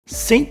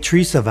Saint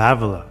Teresa of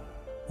Avila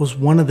was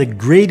one of the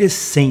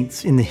greatest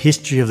saints in the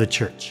history of the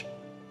Church.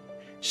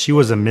 She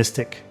was a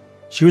mystic,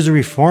 she was a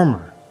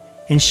reformer,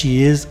 and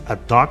she is a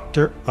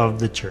doctor of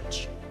the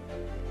Church.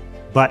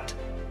 But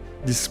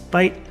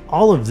despite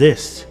all of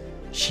this,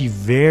 she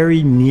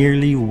very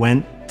nearly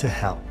went to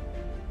hell.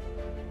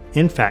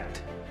 In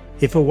fact,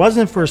 if it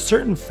wasn't for a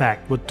certain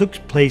fact what took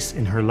place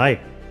in her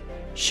life,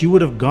 she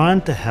would have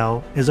gone to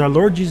hell as our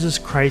Lord Jesus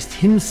Christ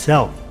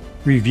himself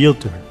revealed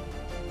to her.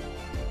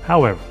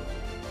 However,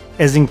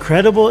 as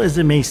incredible as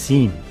it may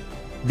seem,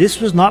 this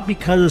was not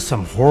because of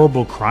some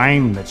horrible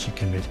crime that she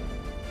committed.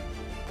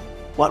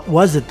 What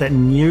was it that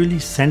nearly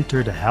sent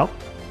her to hell?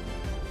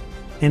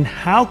 And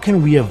how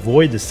can we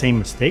avoid the same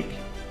mistake?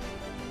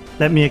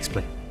 Let me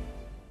explain.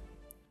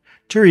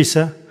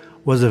 Teresa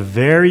was a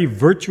very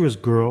virtuous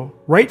girl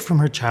right from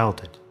her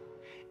childhood.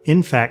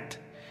 In fact,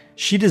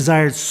 she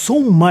desired so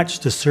much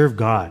to serve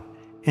God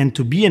and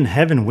to be in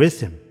heaven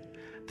with Him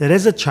that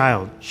as a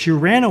child she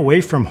ran away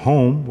from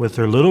home with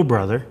her little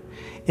brother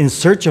in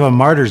search of a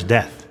martyr's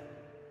death.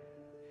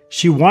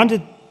 She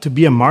wanted to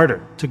be a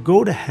martyr, to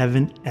go to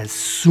heaven as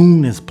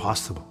soon as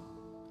possible.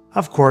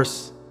 Of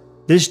course,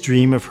 this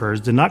dream of hers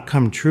did not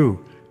come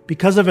true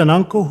because of an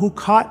uncle who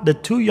caught the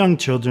two young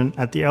children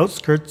at the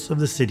outskirts of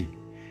the city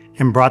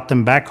and brought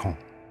them back home.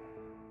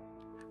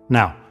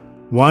 Now,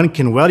 one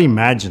can well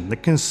imagine the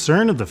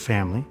concern of the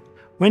family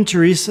when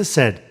Teresa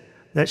said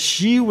that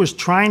she was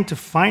trying to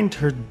find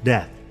her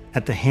death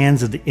at the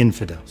hands of the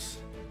infidels.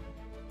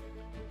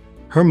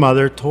 Her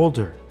mother told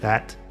her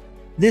that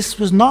this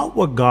was not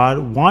what God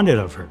wanted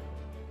of her.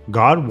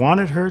 God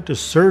wanted her to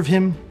serve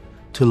Him,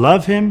 to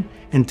love Him,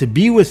 and to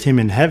be with Him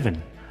in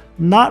heaven,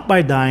 not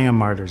by dying a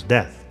martyr's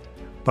death,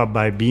 but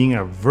by being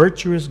a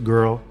virtuous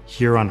girl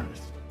here on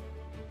earth.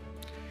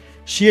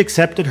 She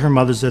accepted her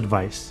mother's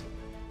advice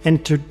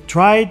and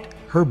tried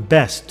her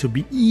best to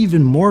be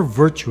even more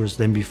virtuous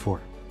than before.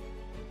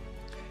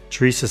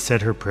 Teresa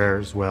said her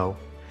prayers well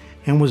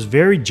and was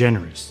very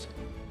generous,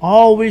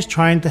 always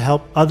trying to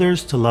help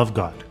others to love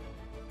God.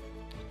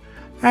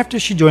 After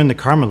she joined the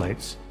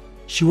Carmelites,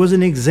 she was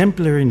an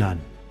exemplary nun.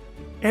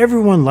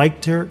 Everyone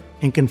liked her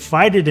and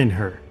confided in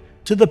her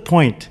to the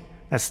point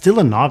that, still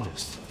a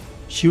novice,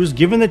 she was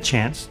given the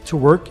chance to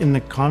work in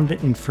the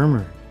convent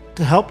infirmary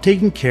to help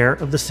taking care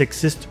of the sick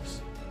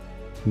sisters.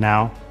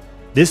 Now,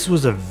 this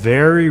was a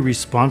very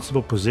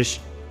responsible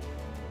position,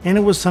 and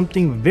it was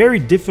something very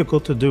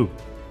difficult to do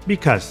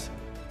because,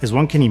 as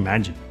one can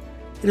imagine,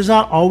 it is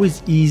not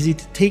always easy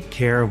to take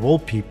care of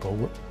old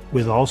people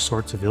with all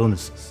sorts of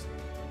illnesses.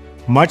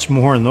 Much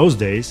more in those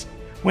days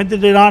when they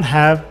did not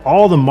have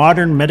all the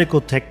modern medical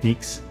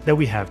techniques that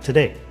we have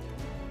today.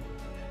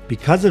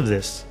 Because of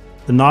this,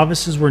 the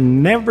novices were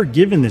never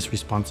given this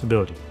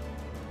responsibility.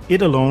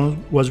 It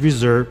alone was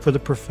reserved for the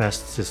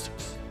professed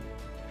sisters.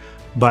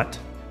 But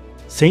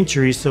Saint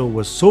Teresa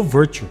was so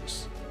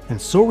virtuous and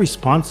so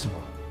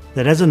responsible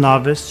that as a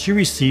novice she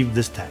received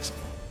this task.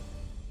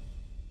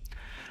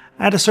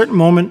 At a certain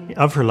moment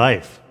of her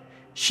life,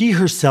 she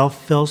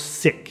herself fell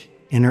sick,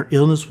 and her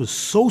illness was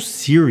so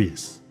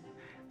serious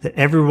that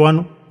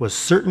everyone was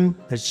certain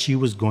that she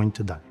was going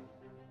to die.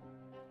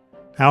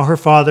 Now her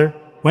father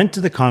went to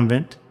the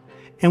convent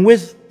and,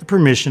 with the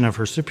permission of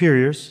her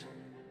superiors,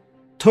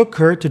 took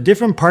her to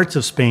different parts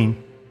of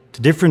Spain,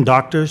 to different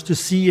doctors to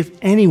see if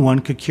anyone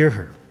could cure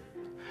her.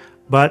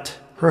 But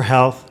her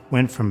health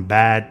went from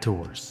bad to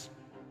worse.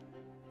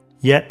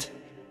 Yet,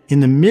 in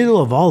the middle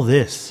of all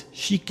this,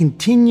 she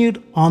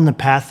continued on the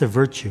path of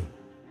virtue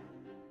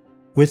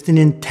with an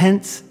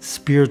intense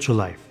spiritual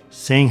life,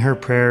 saying her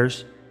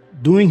prayers,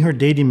 doing her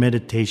daily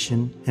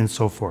meditation, and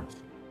so forth.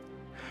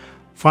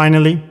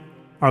 Finally,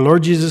 our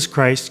Lord Jesus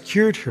Christ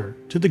cured her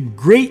to the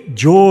great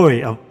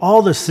joy of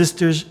all the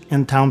sisters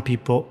and town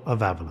people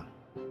of Avila.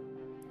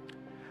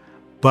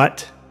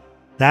 But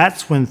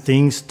that's when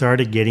things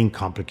started getting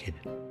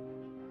complicated.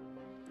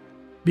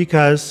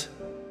 Because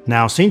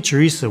now Saint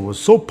Teresa was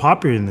so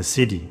popular in the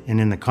city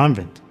and in the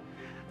convent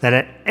that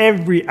at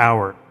every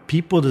hour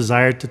people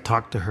desired to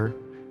talk to her,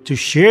 to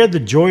share the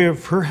joy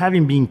of her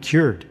having been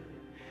cured,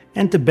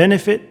 and to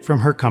benefit from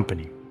her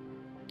company.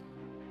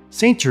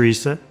 Saint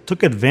Teresa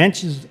took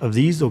advantage of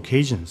these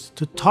occasions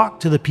to talk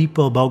to the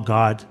people about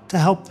God, to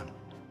help them.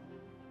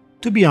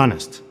 To be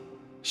honest,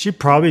 she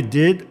probably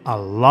did a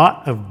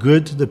lot of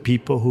good to the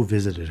people who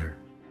visited her.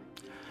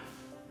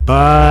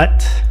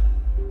 But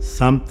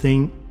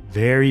something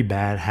very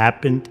bad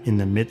happened in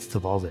the midst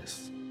of all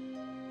this.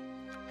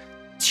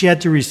 She had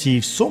to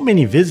receive so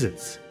many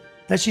visits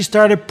that she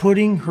started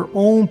putting her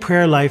own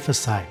prayer life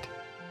aside.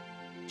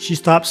 She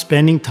stopped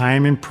spending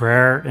time in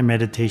prayer and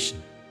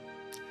meditation.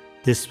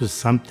 This was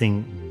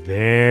something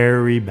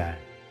very bad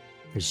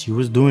that she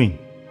was doing.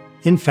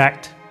 In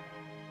fact,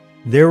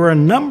 there were a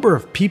number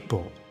of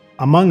people,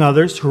 among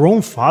others her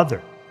own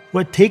father, who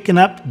had taken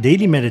up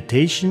daily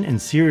meditation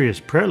and serious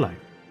prayer life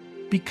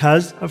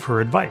because of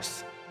her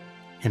advice.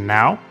 And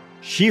now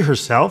she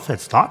herself had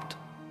stopped.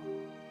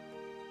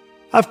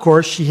 Of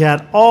course, she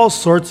had all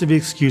sorts of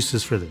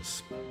excuses for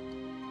this.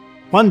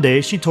 One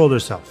day she told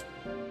herself,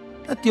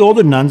 that the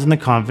older nuns in the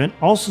convent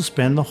also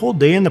spend the whole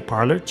day in the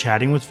parlor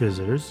chatting with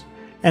visitors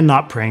and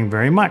not praying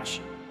very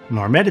much,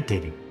 nor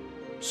meditating.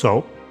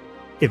 So,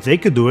 if they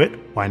could do it,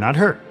 why not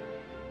her?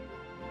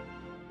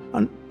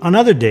 On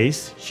other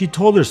days, she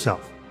told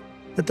herself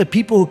that the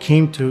people who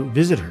came to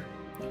visit her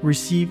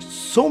received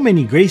so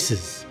many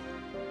graces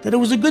that it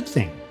was a good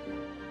thing.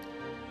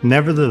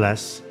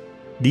 Nevertheless,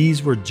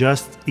 these were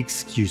just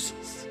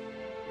excuses,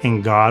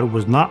 and God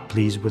was not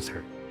pleased with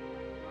her.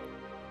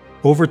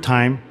 Over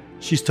time,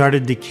 she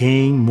started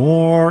decaying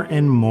more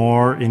and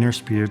more in her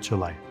spiritual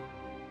life.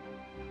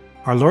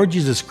 Our Lord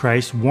Jesus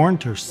Christ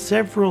warned her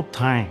several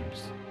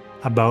times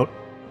about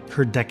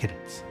her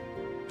decadence.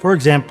 For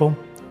example,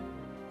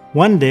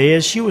 one day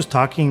as she was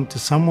talking to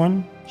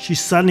someone, she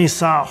suddenly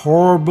saw a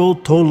horrible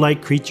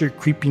toad-like creature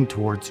creeping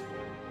towards her.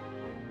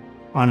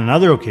 On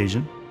another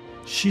occasion,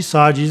 she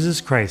saw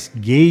Jesus Christ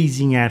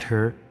gazing at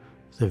her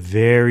with a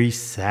very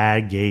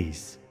sad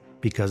gaze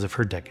because of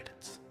her decadence.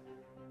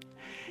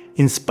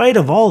 In spite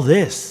of all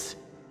this,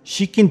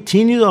 she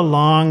continued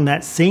along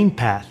that same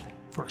path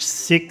for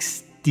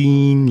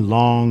 16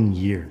 long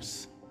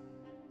years.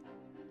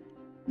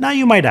 Now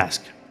you might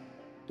ask,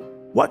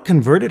 what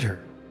converted her?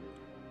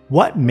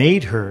 What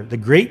made her the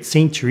great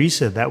Saint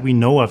Teresa that we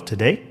know of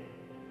today?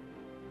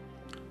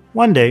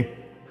 One day,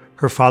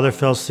 her father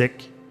fell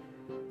sick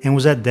and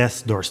was at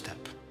death's doorstep.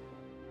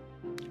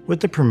 With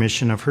the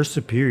permission of her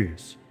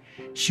superiors,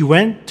 she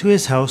went to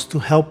his house to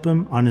help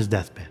him on his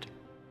deathbed.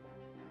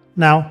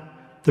 Now,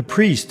 the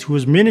priest who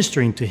was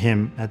ministering to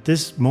him at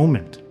this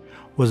moment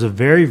was a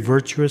very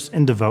virtuous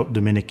and devout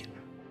Dominican.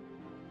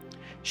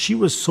 She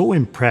was so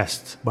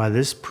impressed by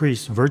this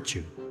priest's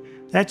virtue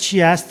that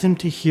she asked him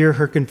to hear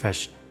her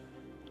confession.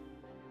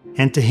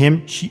 And to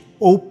him she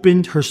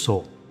opened her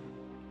soul.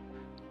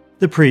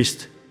 The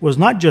priest was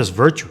not just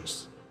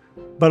virtuous,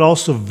 but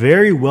also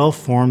very well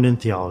formed in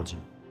theology,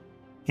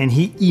 and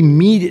he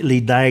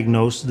immediately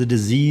diagnosed the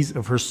disease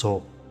of her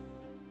soul.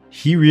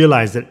 He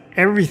realized that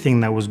everything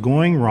that was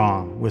going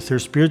wrong with her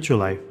spiritual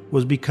life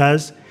was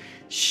because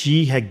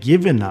she had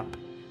given up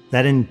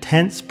that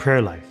intense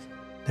prayer life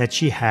that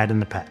she had in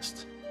the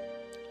past,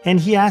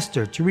 and he asked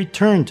her to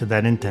return to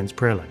that intense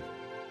prayer life.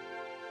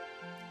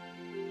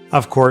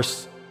 Of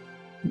course,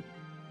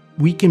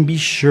 we can be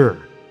sure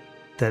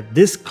that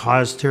this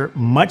caused her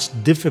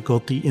much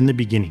difficulty in the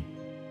beginning,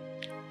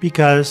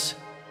 because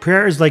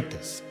prayer is like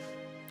this.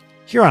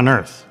 Here on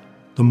earth,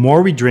 the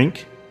more we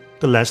drink,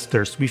 the less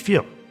thirst we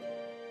feel.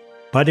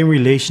 But in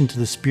relation to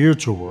the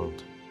spiritual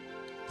world,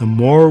 the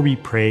more we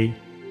pray,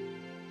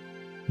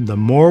 the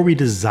more we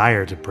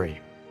desire to pray.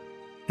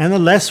 And the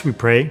less we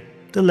pray,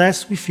 the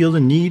less we feel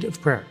the need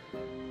of prayer.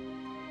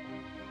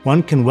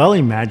 One can well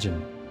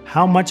imagine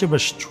how much of a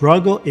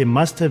struggle it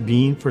must have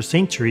been for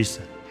Saint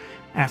Teresa,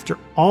 after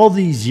all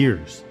these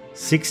years,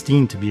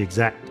 16 to be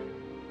exact,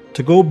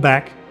 to go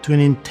back to an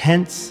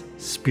intense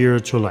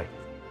spiritual life.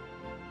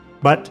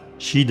 But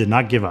she did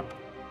not give up.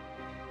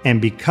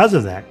 And because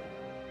of that,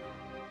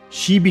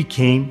 she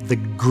became the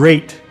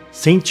great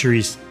Saint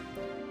Teresa,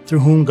 through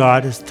whom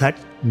God has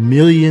touched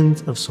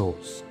millions of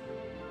souls.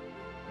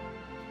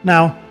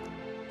 Now,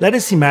 let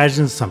us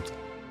imagine something.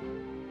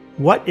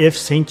 What if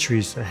Saint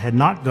Teresa had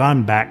not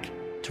gone back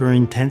to her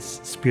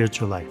intense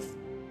spiritual life?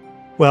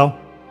 Well,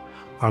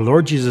 our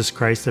Lord Jesus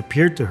Christ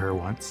appeared to her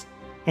once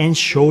and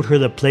showed her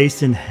the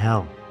place in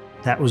hell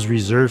that was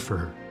reserved for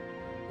her,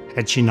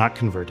 had she not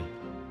converted.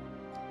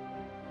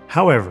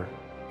 However,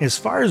 as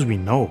far as we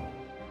know,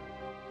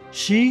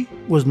 she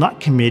was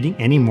not committing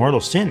any mortal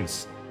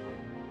sins.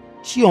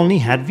 She only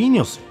had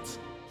venial sins.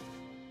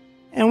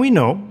 And we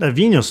know that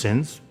venial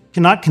sins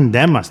cannot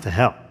condemn us to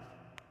hell.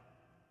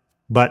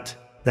 But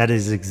that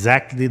is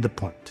exactly the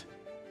point.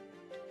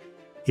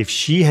 If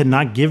she had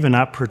not given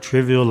up her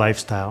trivial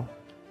lifestyle,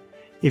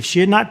 if she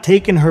had not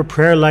taken her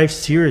prayer life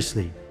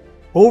seriously,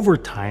 over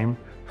time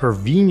her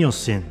venial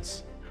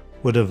sins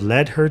would have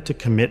led her to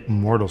commit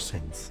mortal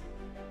sins.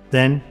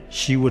 Then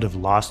she would have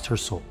lost her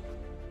soul.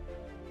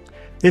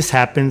 This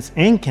happens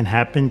and can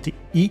happen to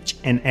each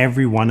and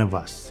every one of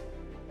us.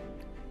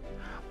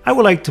 I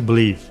would like to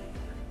believe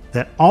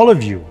that all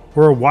of you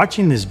who are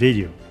watching this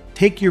video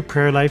take your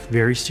prayer life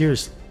very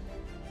seriously.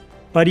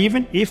 But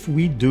even if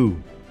we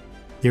do,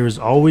 there is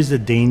always the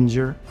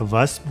danger of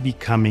us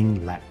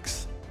becoming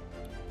lax.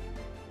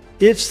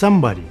 If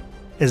somebody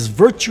as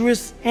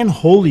virtuous and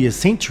holy as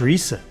Saint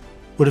Teresa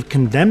would have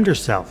condemned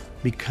herself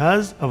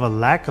because of a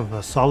lack of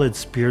a solid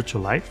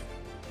spiritual life,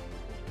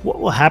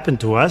 what will happen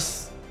to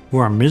us who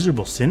are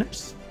miserable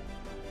sinners?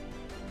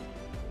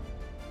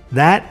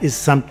 That is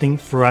something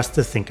for us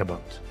to think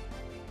about.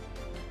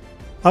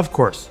 Of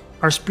course,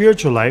 our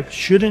spiritual life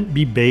shouldn't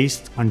be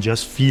based on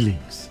just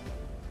feelings.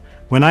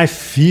 When I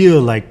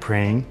feel like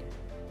praying,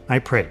 I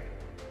pray.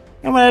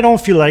 And when I don't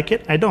feel like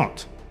it, I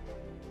don't.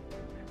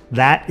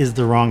 That is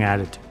the wrong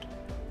attitude.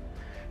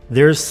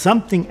 There is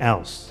something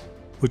else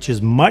which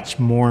is much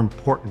more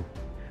important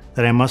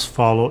that I must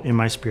follow in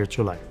my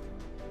spiritual life.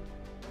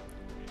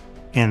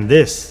 And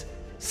this,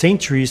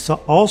 Saint Teresa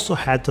also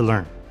had to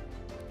learn.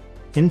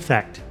 In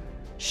fact,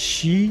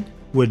 she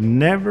would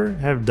never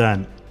have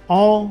done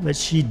all that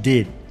she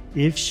did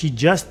if she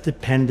just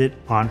depended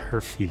on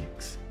her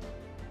feelings.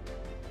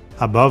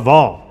 Above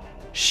all,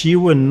 she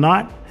would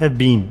not have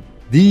been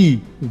the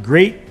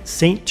great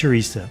Saint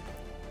Teresa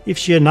if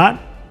she had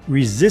not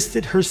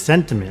resisted her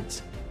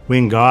sentiments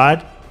when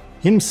God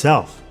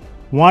Himself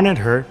wanted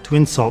her to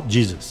insult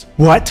Jesus.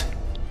 What?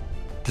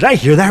 Did I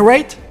hear that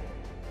right?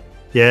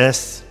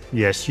 Yes,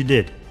 you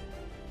did.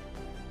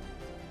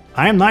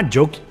 I am not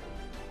joking.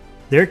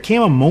 There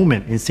came a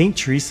moment in Saint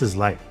Teresa's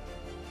life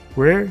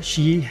where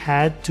she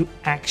had to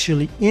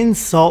actually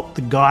insult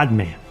the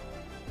God-man.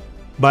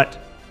 But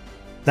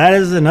that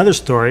is another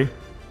story.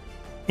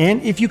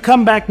 And if you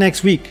come back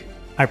next week,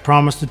 I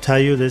promise to tell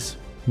you this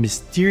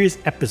mysterious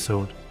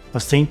episode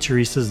of Saint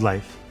Teresa's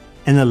life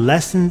and the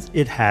lessons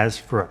it has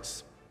for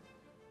us.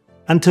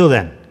 Until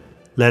then,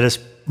 let us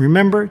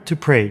remember to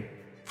pray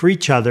for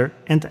each other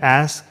and to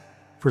ask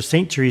for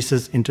Saint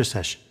Teresa's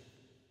intercession.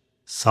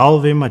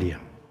 Salve Maria.